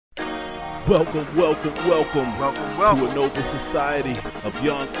Welcome to a noble society of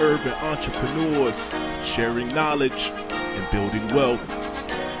young urban entrepreneurs sharing knowledge and building wealth.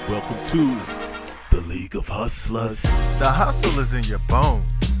 Welcome to the League of Hustlers. The hustle is in your bones.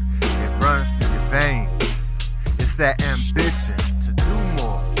 It runs through your veins. It's that ambition to do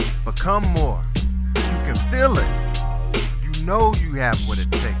more, become more. You can feel it. You know you have what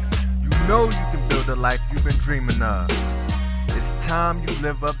it takes. You know you can build a life you've been dreaming of. It's time you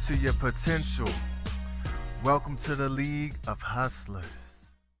live up to your potential. Welcome to the League of Hustlers.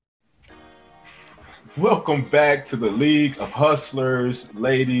 Welcome back to the League of Hustlers,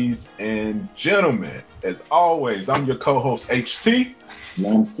 ladies and gentlemen. As always, I'm your co-host HT. And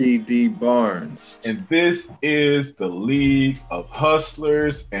I'm CD Barnes. And this is the League of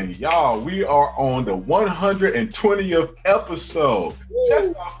Hustlers. And y'all, we are on the 120th episode. Woo.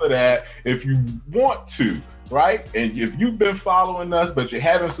 Just off of that, if you want to, right? And if you've been following us, but you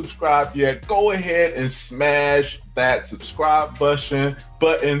haven't subscribed yet, go ahead and smash that subscribe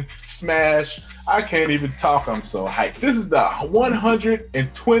button, smash. I can't even talk. I'm so hyped. This is the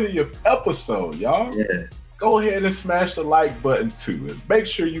 120th episode, y'all. Yeah. Go ahead and smash the like button too. And make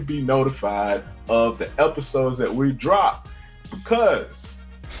sure you be notified of the episodes that we drop because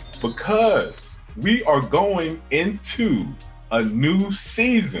we are going into a new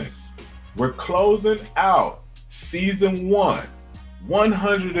season. We're closing out season 1,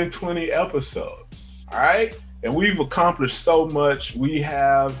 120 episodes. All right. And we've accomplished so much. We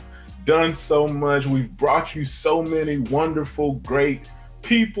have done so much. We've brought you so many wonderful, great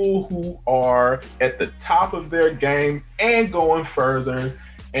people who are at the top of their game and going further.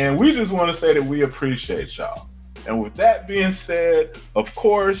 And we just want to say that we appreciate y'all. And with that being said, of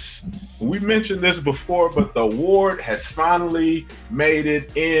course, we mentioned this before, but the award has finally made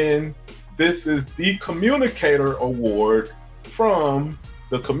it in. This is the Communicator Award from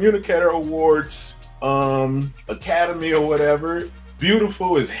the Communicator Awards Academy or whatever.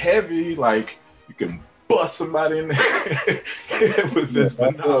 Beautiful is heavy, like you can bust somebody in there with this.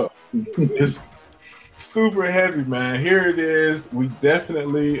 It's super heavy, man. Here it is. We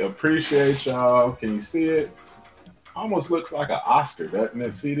definitely appreciate y'all. Can you see it? Almost looks like an Oscar, doesn't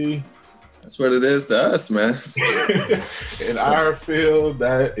it, CD? That's what it is to us, man. In our field,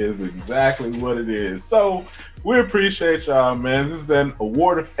 that is exactly what it is. So we appreciate y'all, man. This is an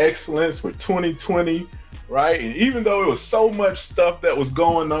award of excellence for 2020. Right. And even though it was so much stuff that was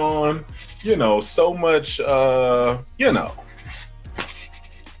going on, so much,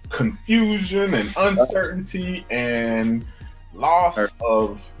 confusion and uncertainty and loss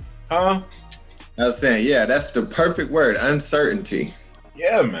of, I was saying, yeah, that's the perfect word, uncertainty.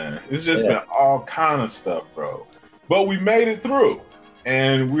 Yeah, man. It's just been all kind of stuff, bro. But we made it through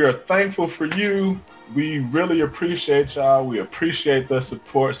and we are thankful for you. We really appreciate y'all. We appreciate the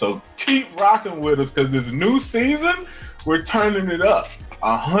support. So keep rocking with us because this new season, we're turning it up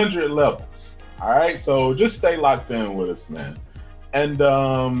 100 levels. All right. So just stay locked in with us, man.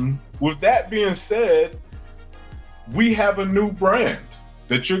 And with that being said, we have a new brand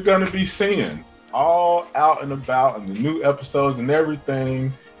that you're going to be seeing all out and about in the new episodes and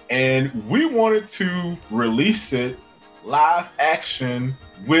everything. And we wanted to release it live action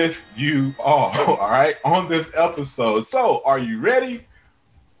with you all right, on this episode. So are you ready?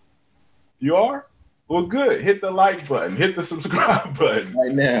 You are? Well, good. Hit the like button, hit the subscribe button.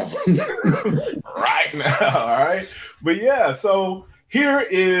 Right now. Right now, all right? But yeah, so here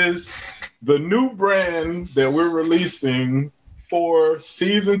is the new brand that we're releasing for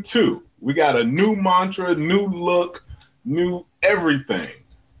season 2. We got a new mantra, new look, new everything,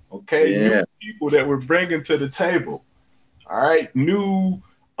 okay? Yeah. New people that we're bringing to the table. All right, new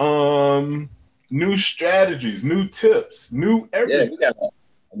strategies, new tips, new everything. Yeah, we got a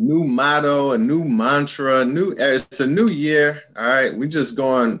new motto, a new mantra, it's a new year. All right, we just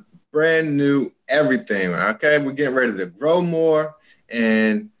going brand new everything. Okay, we're getting ready to grow more,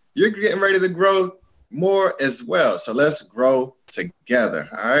 and you're getting ready to grow more as well. So let's grow together.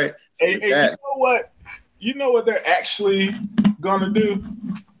 All right. So hey, you know what? You know what they're actually gonna do?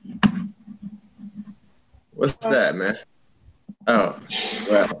 What's that, man? Oh,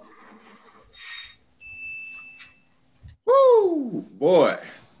 well. Woo, boy.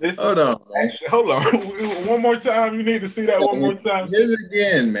 Hold on. Actually, hold on. One more time. You need to see that one more time. Hit it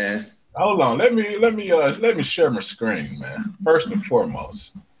again, man. Hold on. Let me share my screen, man. First and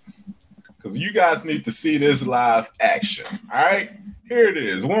foremost. Because you guys need to see this live action. All right? Here it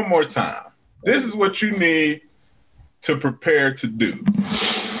is. One more time. This is what you need to prepare to do.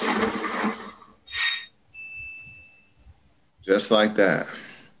 Just like that.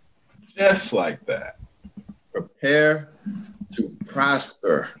 Just like that. Prepare to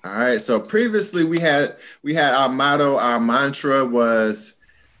prosper. All right. So previously we had our motto, our mantra was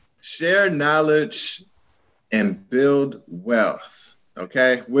share knowledge and build wealth.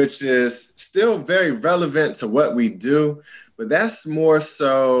 Okay, which is still very relevant to what we do, but that's more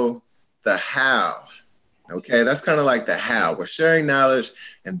so the how. Okay, that's kind of like the how. We're sharing knowledge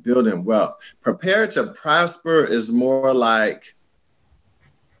and building wealth. Prepare to prosper is more like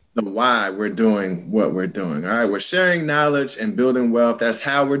the why we're doing what we're doing. All right, we're sharing knowledge and building wealth. That's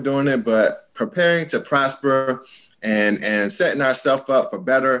how we're doing it. But preparing to prosper and setting ourselves up for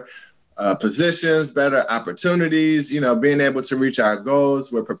better positions, better opportunities, being able to reach our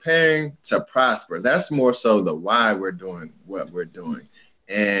goals. We're preparing to prosper. That's more so the why we're doing what we're doing.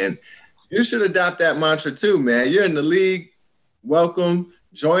 And you should adopt that mantra too, man. You're in the league. Welcome.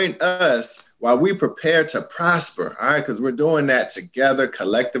 Join us while we prepare to prosper. All right, because we're doing that together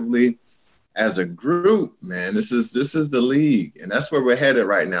collectively as a group, man. This is the league, and that's where we're headed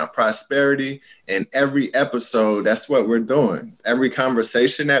right now. Prosperity. And every episode, that's what we're doing. Every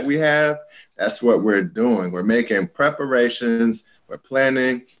conversation that we have, that's what we're doing. We're making preparations, we're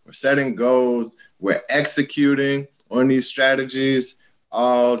planning, we're setting goals, we're executing on these strategies,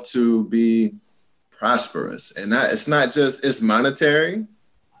 all to be prosperous. And it's not just, it's monetary.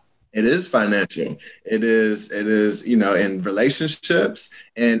 It is financial. It is, in relationships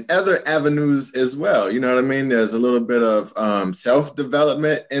and other avenues as well. You know what I mean? There's a little bit of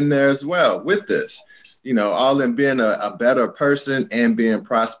self-development in there as well with this, all in being a better person and being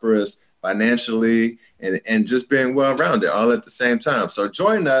prosperous financially and just being well-rounded all at the same time. So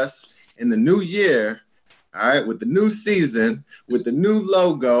join us in the new year, all right, with the new season, with the new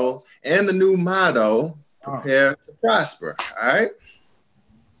logo and the new motto, prepare to prosper, all right?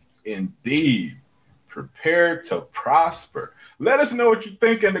 Indeed. Prepare to prosper. Let us know what you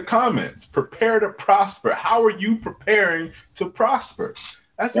think in the comments. Prepare to prosper. How are you preparing to prosper?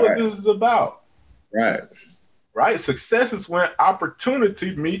 That's what this is about. Right? Success is when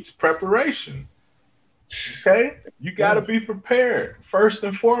opportunity meets preparation. Okay? You got to be prepared first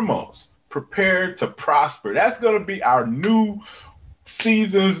and foremost. Prepare to prosper. That's going to be our new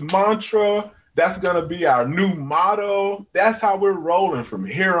season's mantra. That's going to be our new motto. That's how we're rolling from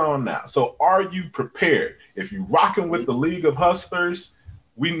here on out. So are you prepared? If you're rocking with the League of Hustlers,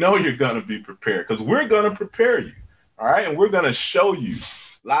 we know you're going to be prepared because we're going to prepare you. All right. And we're going to show you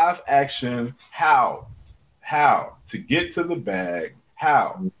live action how to get to the bag,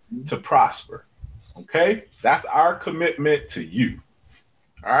 how to prosper. Okay. That's our commitment to you.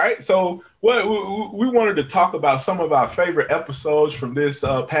 All right, so what we wanted to talk about some of our favorite episodes from this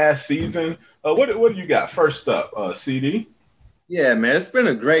past season. What do you got first up, CD? Yeah, man, it's been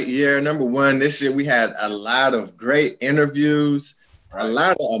a great year. Number one, this year we had a lot of great interviews, a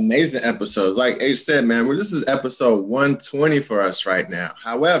lot of amazing episodes. Like H said, man, this is episode 120 for us right now.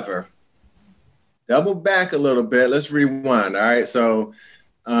 However, double back a little bit. Let's rewind, all right? So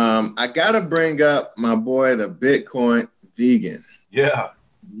I got to bring up my boy, the Bitcoin Vegan. Yeah.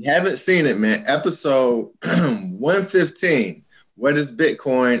 You haven't seen it, man. Episode 115. What is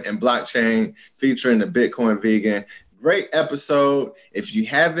Bitcoin and blockchain, featuring the Bitcoin Vegan? Great episode. If you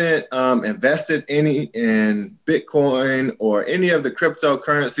haven't invested any in Bitcoin or any of the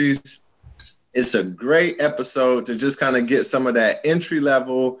cryptocurrencies, it's a great episode to just kind of get some of that entry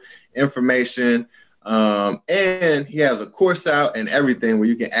level information. And he has a course out and everything where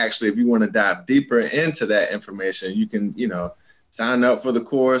you can actually, if you want to dive deeper into that information, you can, sign up for the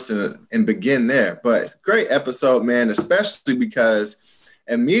course and begin there. But it's a great episode, man, especially because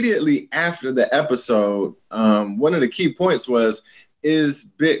immediately after the episode, one of the key points was,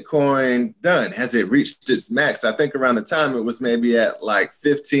 is Bitcoin done? Has it reached its max? I think around the time it was maybe at like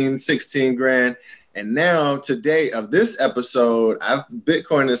 15, 16 grand. And now today of this episode,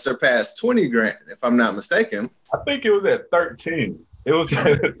 Bitcoin has surpassed 20 grand, if I'm not mistaken. I think it was at 13. It was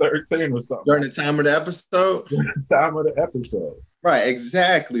at 13 or something. During the time of the episode? During the time of the episode. Right,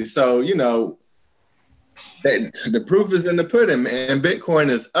 exactly. So, the proof is in the pudding, and Bitcoin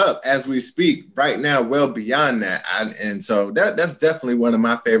is up as we speak right now, well beyond that. And so that's definitely one of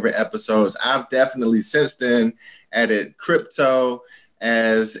my favorite episodes. I've definitely since then added crypto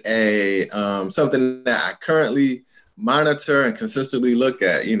as a something that I currently monitor and consistently look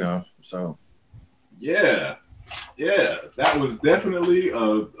at, so. Yeah, that was definitely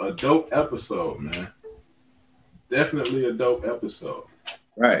a dope episode, man. Definitely a dope episode.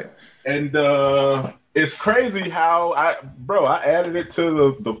 Right. And it's crazy how I added it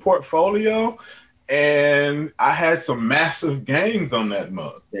to the portfolio and I had some massive gains on that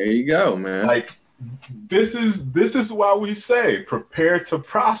mug. There you go, man. Like this is why we say prepare to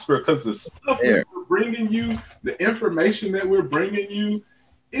prosper, because the stuff we're bringing you, the information that we're bringing you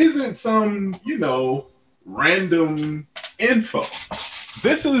isn't some, random info.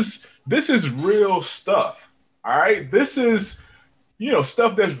 This is real stuff. All right. This is,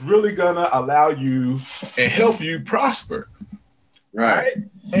 stuff that's really gonna allow you and help you prosper. Right.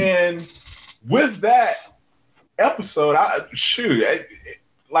 And with that episode,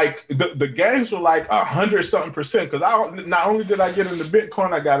 the gains were like 100-something%, because not only did I get into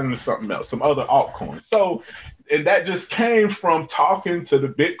Bitcoin, I got into something else, some other altcoins. So, and that just came from talking to the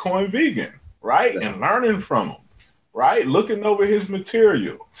Bitcoin vegan, right? Yeah. And learning from him, right? Looking over his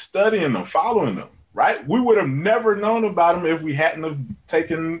material, studying them, following them, right? We would have never known about him if we hadn't have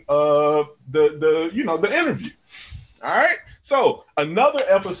taken the interview. All right. So another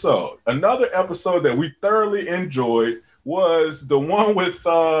episode that we thoroughly enjoyed was the one with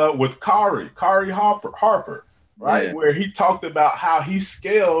Kari Harper, right? Yeah. Where he talked about how he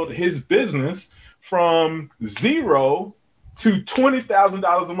scaled his business from $0 to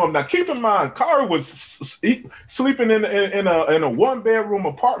 $20,000 a month. Now, keep in mind, Kari was sleeping in a 1-bedroom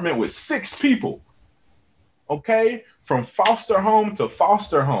apartment with 6 people. Okay, from foster home to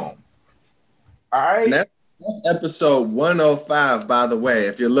foster home. All right. That's episode 105, by the way.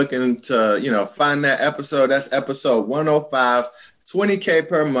 If you're looking to, find that episode, that's episode 105, 20K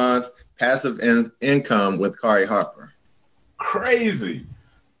per month, passive income with Kari Harper. Crazy,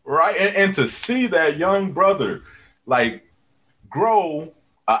 right? And to see that young brother, grow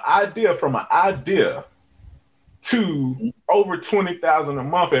an idea from an idea to over $20,000 a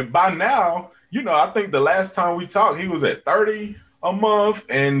month. And by now, I think the last time we talked, he was at 30 a month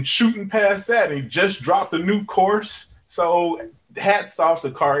and shooting past that. And he just dropped a new course. So hats off to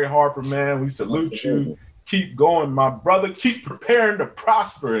Kari Harper, man. We salute you. Keep going, my brother. Keep preparing to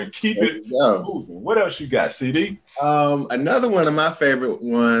prosper and keep it moving. What else you got, CD? Another one of my favorite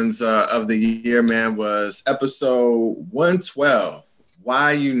ones of the year, man, was episode 112,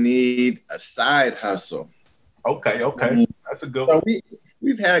 Why You Need a Side Hustle. Okay. That's a good one.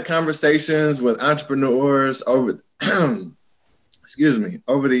 We've had conversations with entrepreneurs over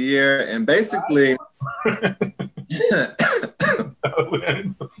the year, and basically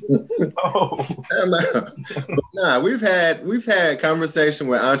we've had conversation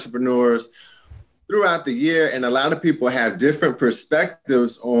with entrepreneurs throughout the year, and a lot of people have different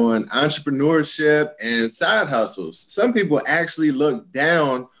perspectives on entrepreneurship and side hustles. Some people actually look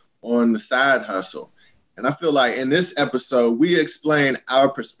down on the side hustle. And I feel like in this episode, we explain our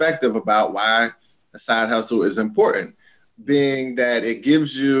perspective about why a side hustle is important, being that it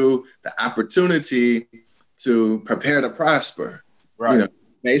gives you the opportunity to prepare to prosper. Right.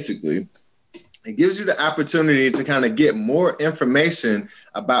 Basically, it gives you the opportunity to kind of get more information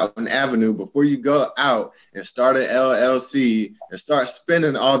about an avenue before you go out and start an LLC and start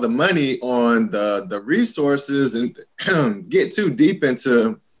spending all the money on the resources and get too deep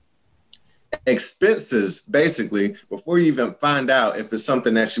into expenses, basically, before you even find out if it's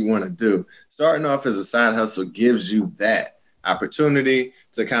something that you want to do. Starting off as a side hustle gives you that opportunity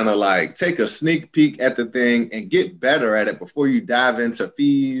to kind of take a sneak peek at the thing and get better at it before you dive into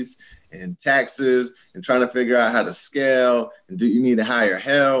fees and taxes and trying to figure out how to scale and do you need to hire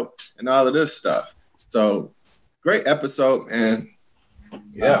help and all of this stuff. So great episode, man.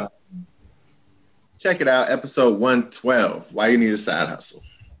 Yeah. Check it out. Episode 112, Why You Need a Side Hustle.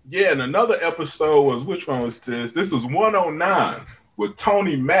 Yeah, and another episode was, which one was this? This was 109 with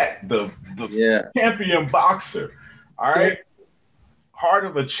Tony Mack, the champion boxer. All right. Yeah. Heart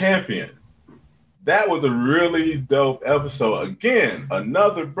of a Champion. That was a really dope episode. Again,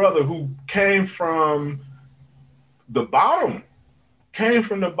 another brother who came from the bottom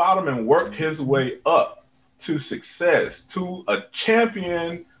and worked his way up to success, to a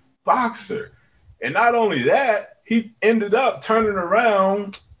champion boxer. And not only that, he ended up turning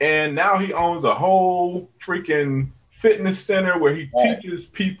around and now he owns a whole freaking fitness center where he teaches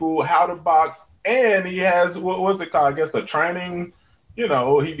people how to box. And he has, what was it called? I guess a training,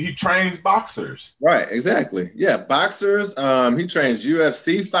 he trains boxers. Right, exactly. Yeah, boxers. He trains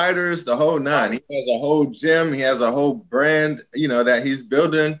UFC fighters, the whole nine. He has a whole gym. He has a whole brand, that he's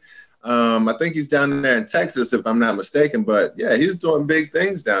building. I think he's down there in Texas, if I'm not mistaken. But yeah, he's doing big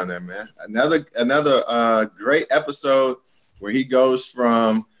things down there, man. Another great episode where he goes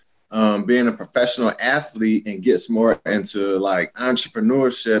from being a professional athlete and gets more into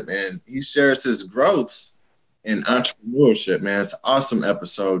entrepreneurship, and he shares his growths in entrepreneurship, man. It's an awesome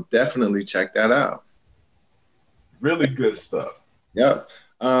episode. Definitely check that out. Really good stuff. Yep.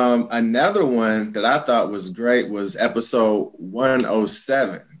 Another one that I thought was great was episode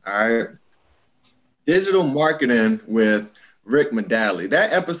 107. All right. Digital marketing with Rick Medali.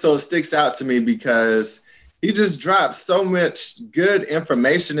 That episode sticks out to me because he just dropped so much good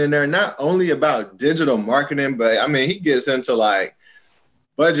information in there, not only about digital marketing, but I mean, he gets into like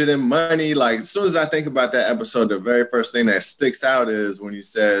budgeting money. Like as soon as I think about that episode, the very first thing that sticks out is when he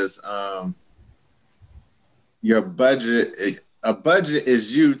says, your budget, a budget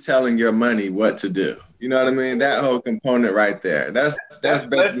is you telling your money what to do. You know what I mean? That whole component right there. That's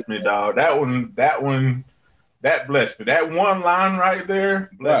blessed me, dog. That one, that blessed me. That one line right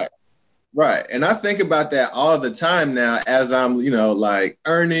there. Right. And I think about that all the time now as I'm, like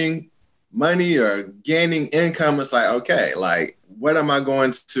earning money or gaining income. It's like, okay, like what am I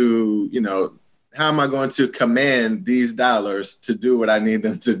going to, how am I going to command these dollars to do what I need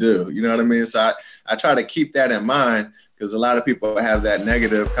them to do? You know what I mean? So I try to keep that in mind because a lot of people have that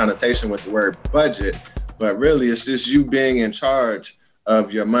negative connotation with the word budget, but really it's just you being in charge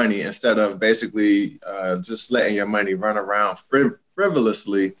of your money instead of basically just letting your money run around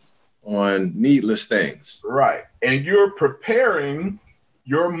frivolously on needless things. Right. And you're preparing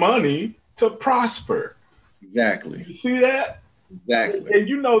your money to prosper. Exactly. You see that? Exactly.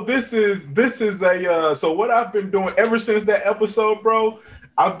 And this is a so what I've been doing ever since that episode, bro,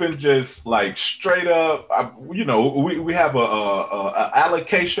 I've been just like straight up, we have a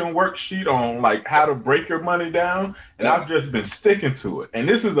allocation worksheet on like how to break your money down. And I've just been sticking to it. And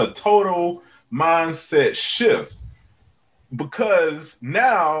this is a total mindset shift because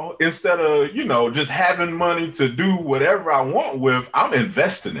now instead of, just having money to do whatever I want with, I'm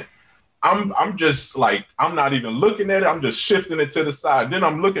investing it. I'm just like, I'm not even looking at it. I'm just shifting it to the side. Then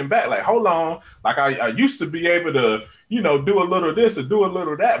I'm looking back like, hold on. Like I used to be able to, do a little this or do a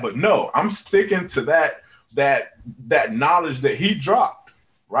little that. But no, I'm sticking to that knowledge that he dropped,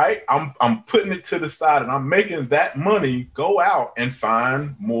 right? I'm putting it to the side and I'm making that money go out and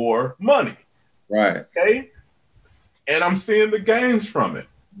find more money. Right. Okay. And I'm seeing the gains from it,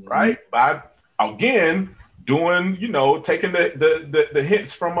 right? By, again, doing, taking the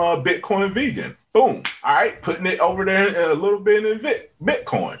hints from Bitcoin Vegan. Boom. All right. Putting it over there a little bit in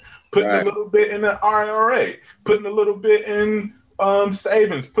Bitcoin. Putting a little bit in the IRA. Putting a little bit in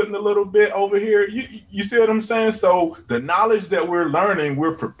savings. Putting a little bit over here. You see what I'm saying? So the knowledge that we're learning,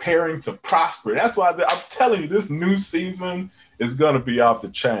 we're preparing to prosper. That's why I'm telling you, this new season is going to be off the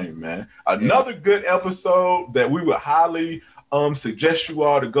chain, man. Another good episode that we would highly suggest you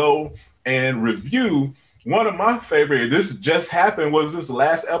all to go and review. One of my favorite, this just happened, was this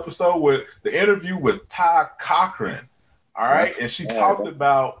last episode with the interview with Ty Cochran. All right. And she talked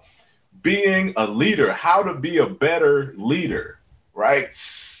about being a leader, how to be a better leader, right?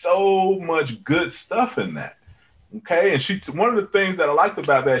 So much good stuff in that. Okay. And one of the things that I liked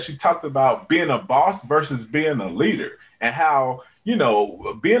about that, she talked about being a boss versus being a leader and how,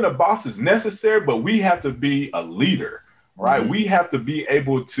 being a boss is necessary, but we have to be a leader. Right. We have to be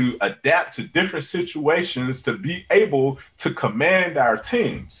able to adapt to different situations to be able to command our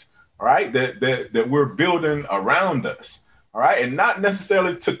teams, right? That we're building around us. All right. And not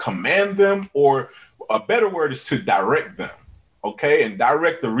necessarily to command them, or a better word is to direct them. OK, and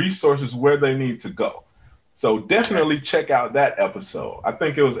direct the resources where they need to go. So definitely check out that episode. I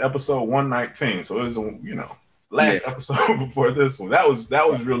think it was episode 119. So it was, last episode before this one. That was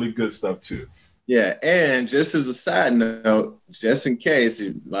really good stuff, too. Yeah, and just as a side note, just in case,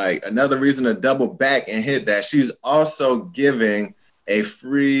 like another reason to double back and hit that, she's also giving a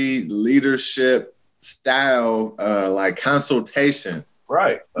free leadership style like consultation.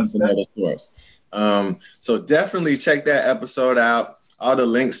 Right. That's another source. So definitely check that episode out. All the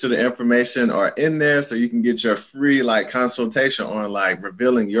links to the information are in there, so you can get your free like consultation on like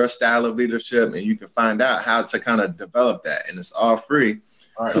revealing your style of leadership, and you can find out how to kind of develop that, and it's all free.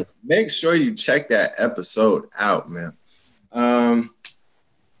 All right. So make sure you check that episode out, man.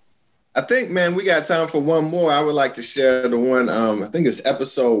 I think, man, we got time for one more. I would like to share the one, I think it's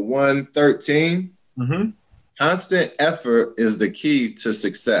episode 113. Mm-hmm. Constant effort is the key to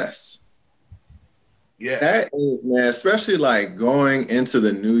success. Yeah. That is, man, especially like going into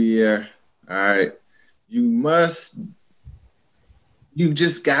the new year. All right. You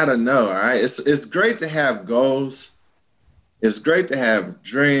just got to know. All right. It's great to have goals. It's great to have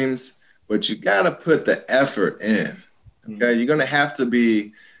dreams, but you got to put the effort in. Okay. You're going to have to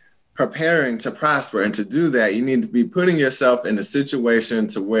be preparing to prosper. And to do that, you need to be putting yourself in a situation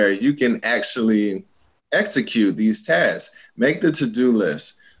to where you can actually execute these tasks. Make the to-do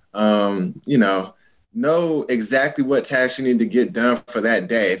list. Know exactly what tasks you need to get done for that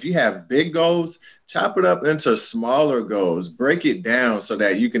day. If you have big goals, chop it up into smaller goals. Break it down so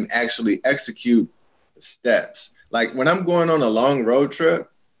that you can actually execute the steps. Like when I'm going on a long road trip,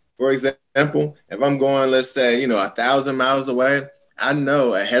 For example, if I'm going, let's say, 1,000 miles away, I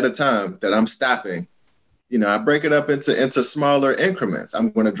know ahead of time that I'm stopping. I break it up into smaller increments.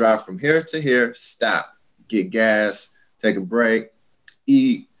 I'm going to drive from here to here, stop, get gas, take a break,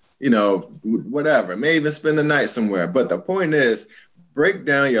 eat, whatever. May even spend the night somewhere. But the point is, break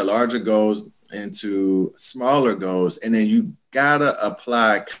down your larger goals into smaller goals, and then you gotta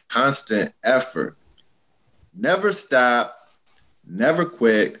apply constant effort. Never stop, never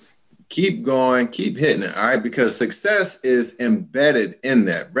quit, keep going, keep hitting it, all right? Because success is embedded in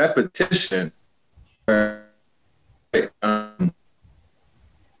that repetition.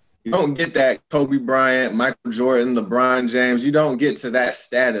 You don't get that Kobe Bryant, Michael Jordan, LeBron James. You don't get to that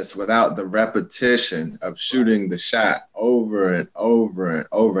status without the repetition of shooting the shot over and over and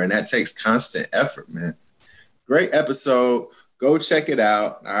over. And that takes constant effort, man. Great episode. Go check it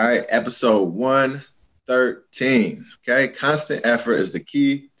out. All right. Episode 113. Okay. Constant effort is the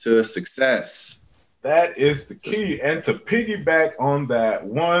key to success. That is the key. And to piggyback on that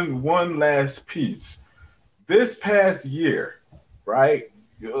one last piece, this past year, right?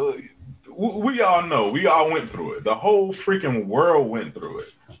 We all know, we all went through it. The whole freaking world went through it,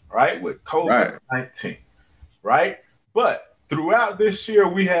 right? With COVID-19, right? But throughout this year,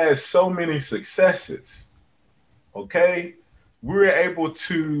 we had so many successes, okay? We were able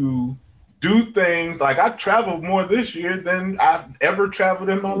to do things like I traveled more this year than I've ever traveled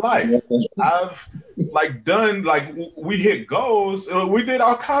in my life. I've we hit goals. We did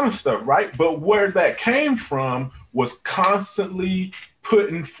all kind of stuff, right? But where that came from was constantly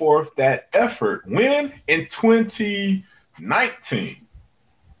putting forth that effort. When? In 2019,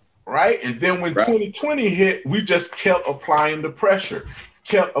 right? And then when 2020 hit, we just kept applying the pressure,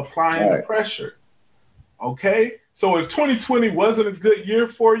 the pressure. Okay? So if 2020 wasn't a good year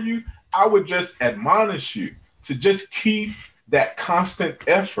for you, I would just admonish you to just keep that constant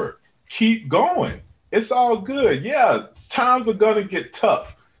effort. Keep going. It's all good. Yeah, times are going to get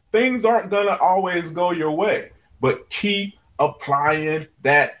tough. Things aren't going to always go your way, but keep applying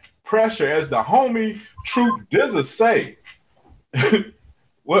that pressure. As the homie Troop Dizza say,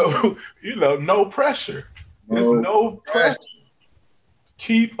 well, no pressure. There's no pressure.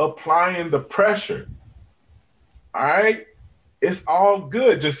 Keep applying the pressure. All right? It's all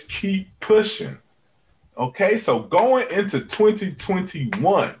good. Just keep pushing. Okay? So going into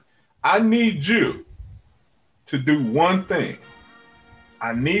 2021, I need you to do one thing.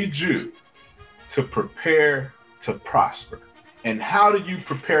 I need you to prepare to prosper. And how do you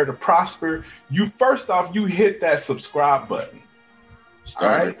prepare to prosper? You hit that subscribe button. All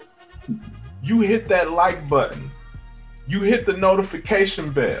right? You hit that like button. You hit the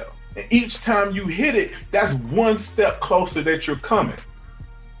notification bell. And each time you hit it, that's one step closer that you're coming.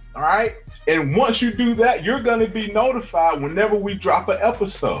 All right? And once you do that, you're going to be notified whenever we drop an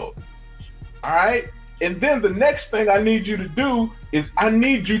episode. All right? And then the next thing I need you to do is I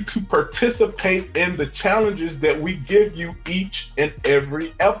need you to participate in the challenges that we give you each and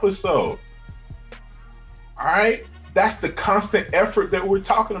every episode. All right? That's the constant effort that we're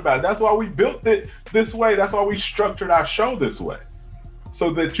talking about. That's why we built it this way. That's why we structured our show this way,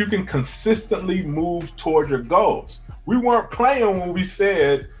 so that you can consistently move toward your goals. We weren't playing when we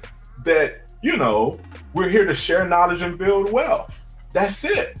said that, we're here to share knowledge and build wealth. That's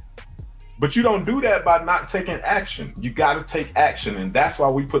it. But you don't do that by not taking action. You got to take action. And that's why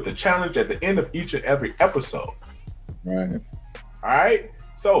we put the challenge at the end of each and every episode. Right. All right.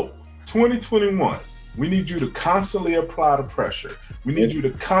 So 2021, we need you to constantly apply the pressure. We need you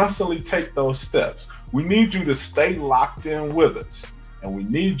to constantly take those steps. We need you to stay locked in with us. And we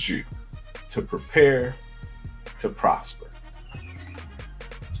need you to prepare to prosper.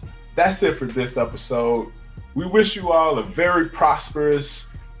 That's it for this episode. We wish you all a very prosperous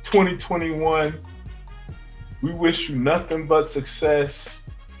 2021. We wish you nothing but success.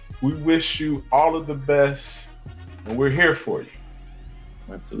 We wish you all of the best, and we're here for you.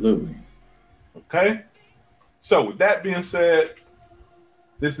 Absolutely. Okay? So with that being said,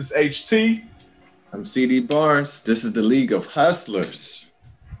 this is HT. I'm CD Barnes. This is the League of Hustlers.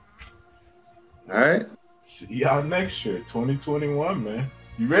 All right? See y'all next year, 2021, man.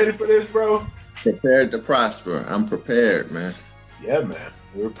 You ready for this, bro? Prepared to prosper. I'm prepared, man. Yeah, man.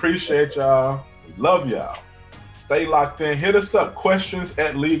 We appreciate y'all. We love y'all. Stay locked in. Hit us up,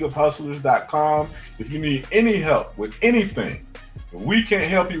 questions@leagueofhustlers.com. If you need any help with anything, if we can't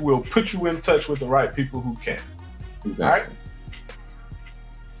help you, we'll put you in touch with the right people who can. Exactly. All right?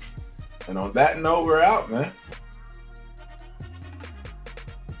 And on that note, we're out, man.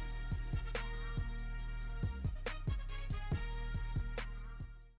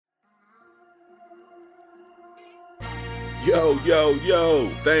 Yo,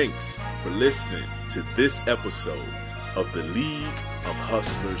 thanks for listening to this episode of the League of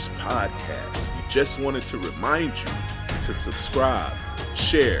Hustlers podcast. We just wanted to remind you to subscribe,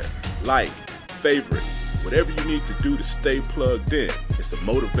 share, like, favorite, whatever you need to do to stay plugged in. It's a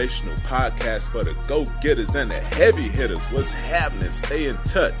motivational podcast for the go-getters and the heavy hitters. What's happening? Stay in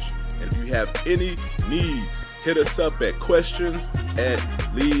touch. And if you have any needs, hit us up at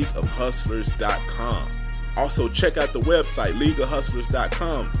questions@leagueofhustlers.com. Also, check out the website,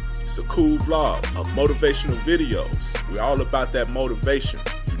 leagueofhustlers.com. It's a cool vlog of motivational videos. We're all about that motivation.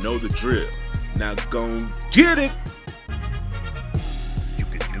 You know the drill. Now go get it! You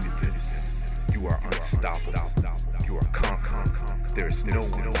can do this. You are unstoppable. You are confident. There is no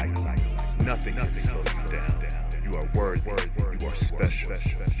one like you. Nothing can slow you down. You are worthy. You are special.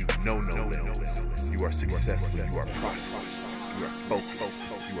 You know no limits. You are successful. You are prosperous. You are focused.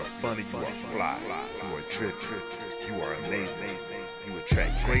 You are funny. You are fly. You are driven. You are amazing. You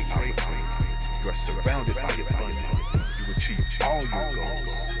attract great opportunities. You are surrounded by abundance. You achieve all your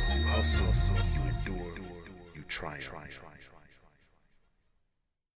goals. You hustle. You endure. You triumph.